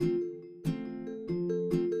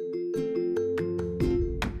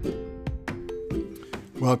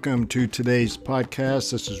Welcome to today's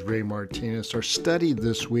podcast. This is Ray Martinez. Our study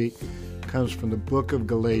this week comes from the book of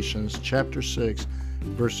Galatians, chapter 6,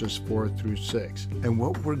 verses 4 through 6. And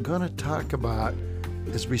what we're going to talk about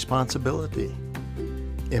is responsibility.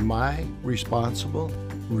 Am I responsible?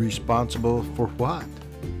 Responsible for what?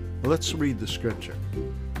 Well, let's read the scripture.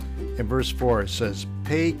 In verse 4, it says,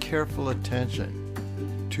 "Pay careful attention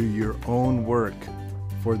to your own work,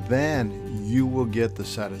 for then you will get the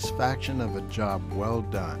satisfaction of a job well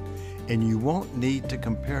done, and you won't need to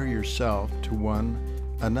compare yourself to one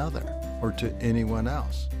another or to anyone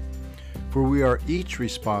else. For we are each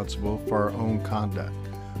responsible for our own conduct.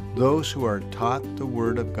 Those who are taught the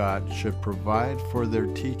Word of God should provide for their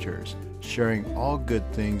teachers, sharing all good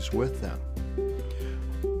things with them."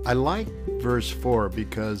 I like verse 4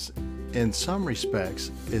 because in some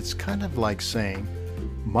respects, it's kind of like saying,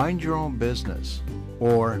 mind your own business,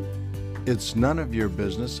 or it's none of your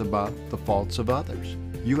business about the faults of others.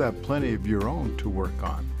 You have plenty of your own to work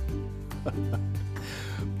on.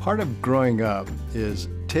 Part of growing up is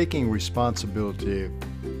taking responsibility.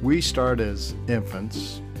 We start as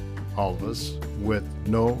infants, all of us, with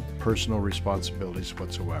no personal responsibilities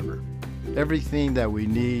whatsoever. Everything that we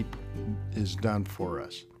need is done for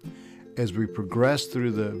us. As we progress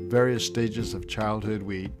through the various stages of childhood,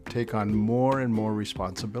 we take on more and more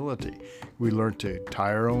responsibility. We learn to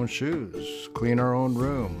tie our own shoes, clean our own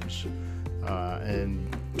rooms,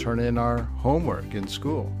 and turn in our homework in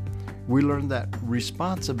school. We learn that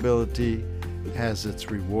responsibility has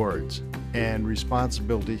its rewards, and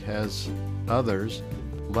responsibility has others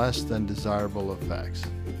less than desirable effects.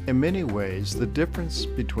 In many ways, the difference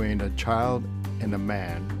between a child and a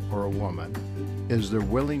man or a woman is their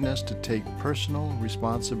willingness to take personal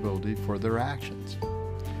responsibility for their actions.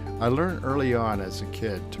 I learned early on as a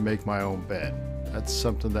kid to make my own bed. That's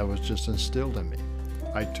something that was just instilled in me.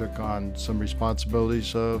 I took on some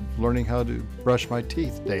responsibilities of learning how to brush my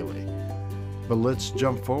teeth daily. But let's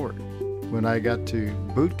jump forward. When I got to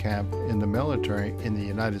boot camp in the military in the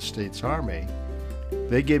United States Army,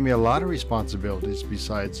 they gave me a lot of responsibilities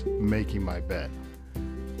besides making my bed.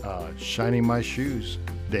 Shining my shoes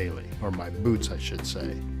daily, or my boots I should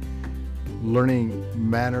say, learning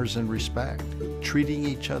manners and respect, treating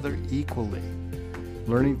each other equally,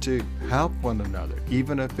 learning to help one another,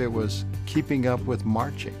 even if it was keeping up with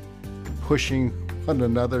marching, pushing one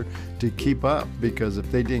another to keep up, because if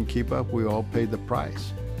they didn't keep up, we all paid the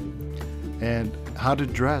price, and how to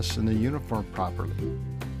dress in the uniform properly.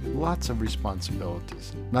 Lots of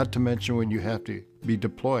responsibilities, not to mention when you have to be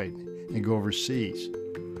deployed and go overseas.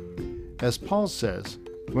 As Paul says,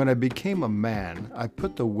 "When I became a man, I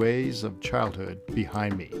put the ways of childhood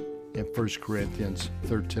behind me," in 1 Corinthians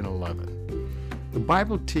 13:11. The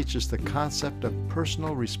Bible teaches the concept of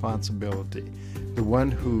personal responsibility. The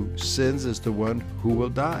one who sins is the one who will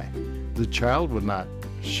die. The child will not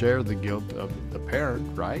share the guilt of the parent,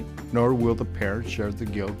 right? Nor will the parent share the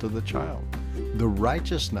guilt of the child. The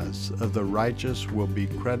righteousness of the righteous will be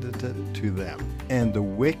credited to them, and the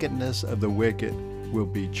wickedness of the wicked will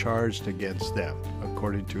be charged against them,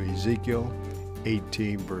 according to Ezekiel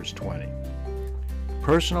 18, verse 20.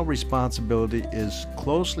 Personal responsibility is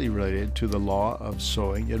closely related to the law of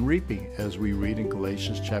sowing and reaping, as we read in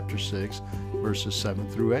Galatians chapter 6, verses 7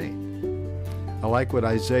 through 8. I like what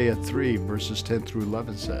Isaiah 3, verses 10 through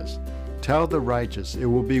 11 says. "Tell the righteous it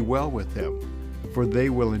will be well with them, for they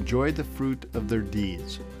will enjoy the fruit of their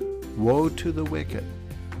deeds. Woe to the wicked!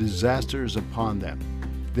 Disaster is upon them.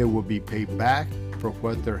 They will be paid back for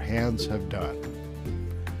what their hands have done."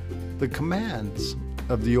 The commands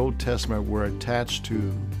of the Old Testament were attached to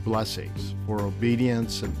blessings for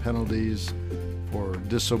obedience and penalties for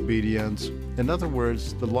disobedience. In other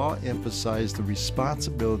words, the law emphasized the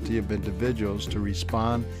responsibility of individuals to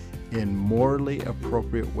respond in morally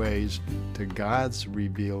appropriate ways to God's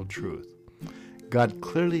revealed truth. God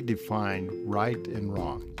clearly defined right and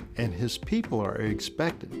wrong, and His people are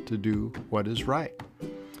expected to do what is right.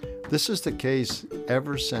 This is the case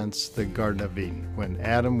ever since the Garden of Eden, when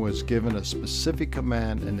Adam was given a specific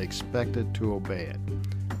command and expected to obey it.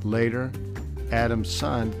 Later, Adam's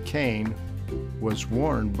son, Cain, was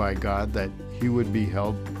warned by God that he would be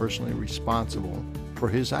held personally responsible for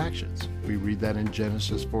his actions. We read that in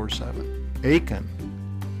Genesis 4:7. Achan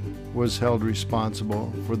was held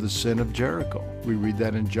responsible for the sin of Jericho. We read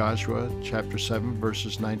that in Joshua chapter 7,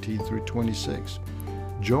 verses 19 through 26.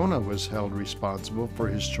 Jonah was held responsible for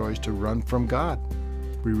his choice to run from God.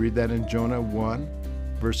 We read that in Jonah 1,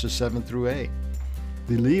 verses 7 through 8.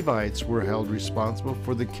 The Levites were held responsible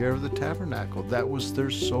for the care of the tabernacle. That was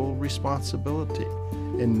their sole responsibility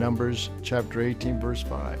in Numbers chapter 18, verse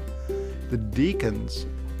 5. The deacons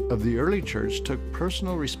of the early church took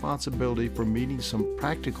personal responsibility for meeting some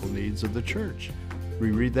practical needs of the church.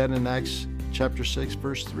 We read that in Acts chapter 6,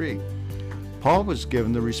 verse 3. Paul was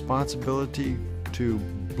given the responsibility to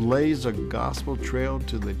blaze a gospel trail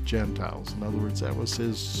to the Gentiles. In other words, that was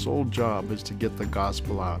his sole job, is to get the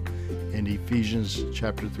gospel out. In Ephesians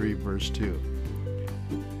chapter 3, verse 2.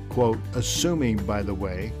 Quote, assuming, by the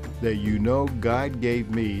way, that you know God gave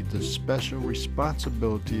me the special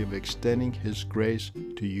responsibility of extending His grace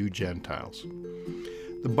to you Gentiles.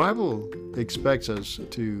 The Bible expects us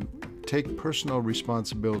to take personal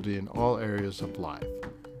responsibility in all areas of life.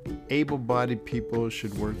 Able-bodied people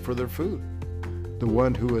should work for their food. The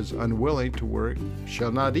one who is unwilling to work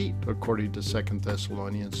shall not eat, according to 2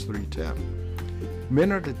 Thessalonians 3:10.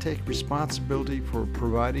 Men are to take responsibility for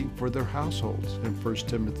providing for their households in 1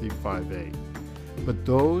 Timothy 5:8. But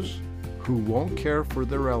those who won't care for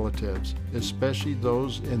their relatives, especially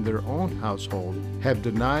those in their own household, have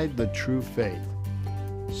denied the true faith.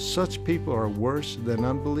 Such people are worse than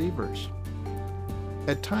unbelievers.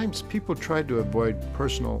 At times, people try to avoid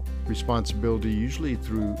personal responsibility, usually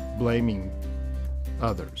through blaming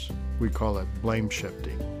others. We call it blame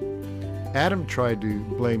shifting. Adam tried to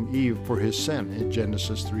blame Eve for his sin in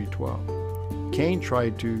Genesis 3:12. Cain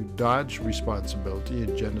tried to dodge responsibility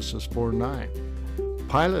in Genesis 4:9.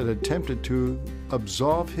 Pilate attempted to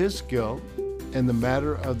absolve his guilt in the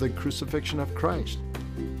matter of the crucifixion of Christ.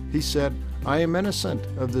 He said, I am innocent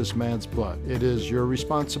of this man's blood. It is your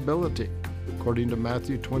responsibility, according to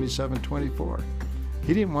Matthew 27:24.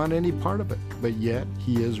 He didn't want any part of it, but yet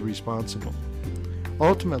he is responsible.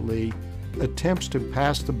 Ultimately, attempts to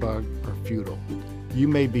pass the buck are futile. You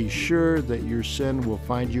may be sure that your sin will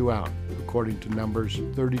find you out, according to Numbers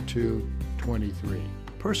 32:23.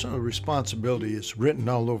 Personal responsibility is written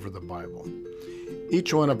all over the Bible.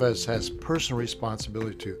 Each one of us has personal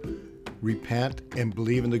responsibility to repent and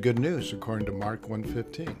believe in the good news, according to Mark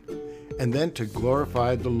 1:15, and then to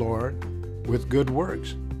glorify the Lord with good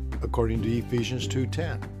works, according to Ephesians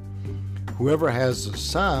 2:10. Whoever has the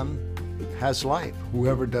Son has life.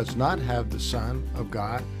 Whoever does not have the Son of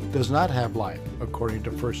God does not have life, according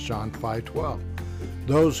to 1 John 5:12.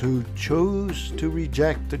 Those who choose to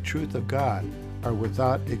reject the truth of God are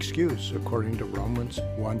without excuse, according to Romans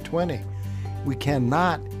 1:20. We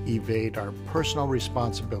cannot evade our personal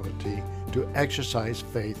responsibility to exercise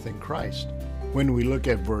faith in Christ. When we look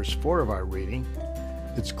at verse 4 of our reading,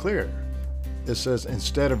 it's clear. It says,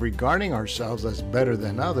 instead of regarding ourselves as better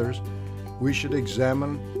than others, we should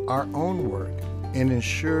examine our own work and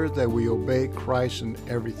ensure that we obey Christ in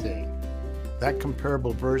everything. That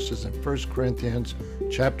comparable verse is in 1 Corinthians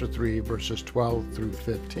chapter 3, verses 12 through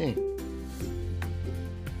 15.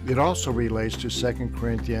 It also relates to 2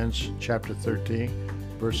 Corinthians chapter 13,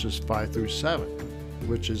 verses 5 through 7,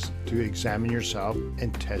 which is to examine yourself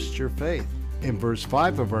and test your faith. In verse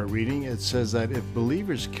 5 of our reading, it says that if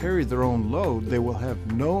believers carry their own load, they will have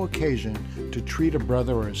no occasion to treat a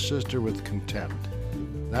brother or a sister with contempt.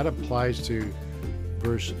 That applies to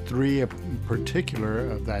verse 3 in particular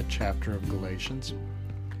of that chapter of Galatians,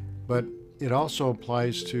 but it also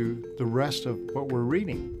applies to the rest of what we're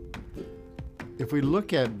reading. If we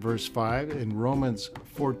look at verse 5 in Romans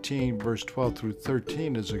 14, verse 12 through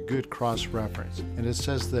 13 is a good cross-reference, and it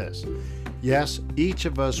says this, yes, each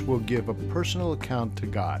of us will give a personal account to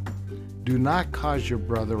God. Do not cause your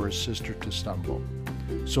brother or sister to stumble.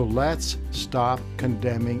 So let's stop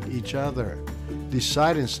condemning each other.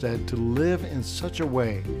 Decide instead to live in such a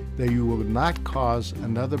way that you will not cause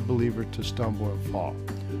another believer to stumble and fall.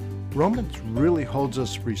 Romans really holds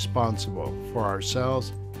us responsible for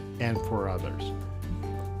ourselves and for others.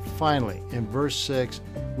 Finally, in verse 6,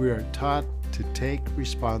 we are taught to take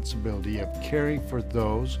responsibility of caring for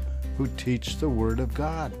those who teach the Word of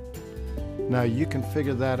God. Now you can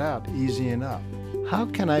figure that out easy enough. How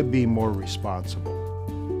can I be more responsible?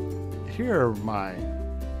 Here are my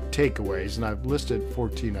takeaways, and I've listed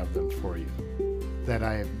 14 of them for you that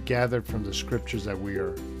I have gathered from the scriptures that we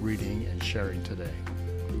are reading and sharing today.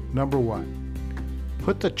 Number 1,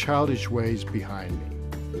 put the childish ways behind me.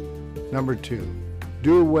 Number 2,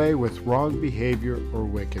 do away with wrong behavior or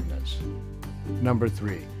wickedness. Number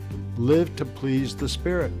 3, live to please the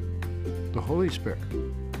Spirit, the Holy Spirit.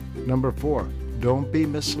 Number 4, don't be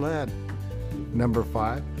misled. Number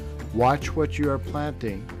 5, watch what you are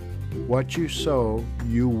planting. What you sow,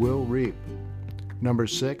 you will reap. Number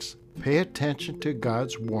 6, pay attention to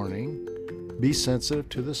God's warning. Be sensitive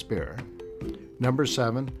to the Spirit. Number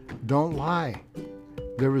 7, don't lie.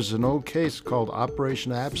 There was an old case called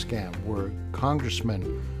Operation Abscam where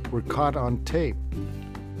congressmen were caught on tape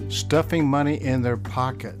stuffing money in their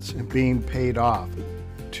pockets and being paid off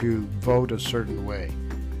to vote a certain way.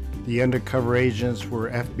 The undercover agents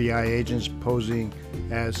were FBI agents posing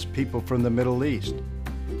as people from the Middle East.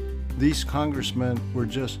 These congressmen were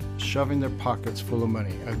just shoving their pockets full of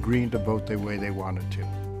money, agreeing to vote the way they wanted to.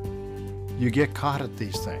 You get caught at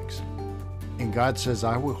these things, and God says,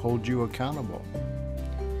 I will hold you accountable.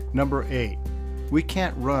 Number 8, we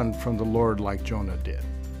can't run from the Lord like Jonah did.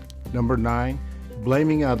 Number 9,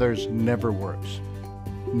 blaming others never works.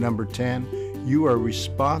 Number 10, you are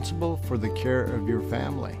responsible for the care of your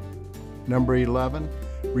family. Number 11,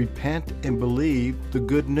 repent and believe the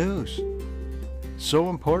good news. So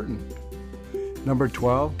important. Number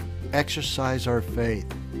 12, exercise our faith.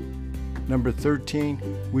 Number 13,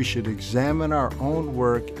 we should examine our own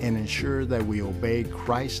work and ensure that we obey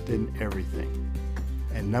Christ in everything.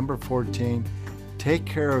 And number 14, take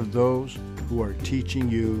care of those who are teaching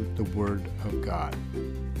you the Word of God.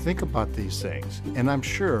 Think about these things, and I'm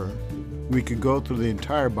sure we could go through the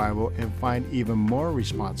entire Bible and find even more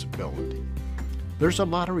responsibility. There's a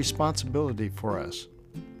lot of responsibility for us.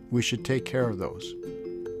 We should take care of those.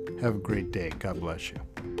 Have a great day. God bless you.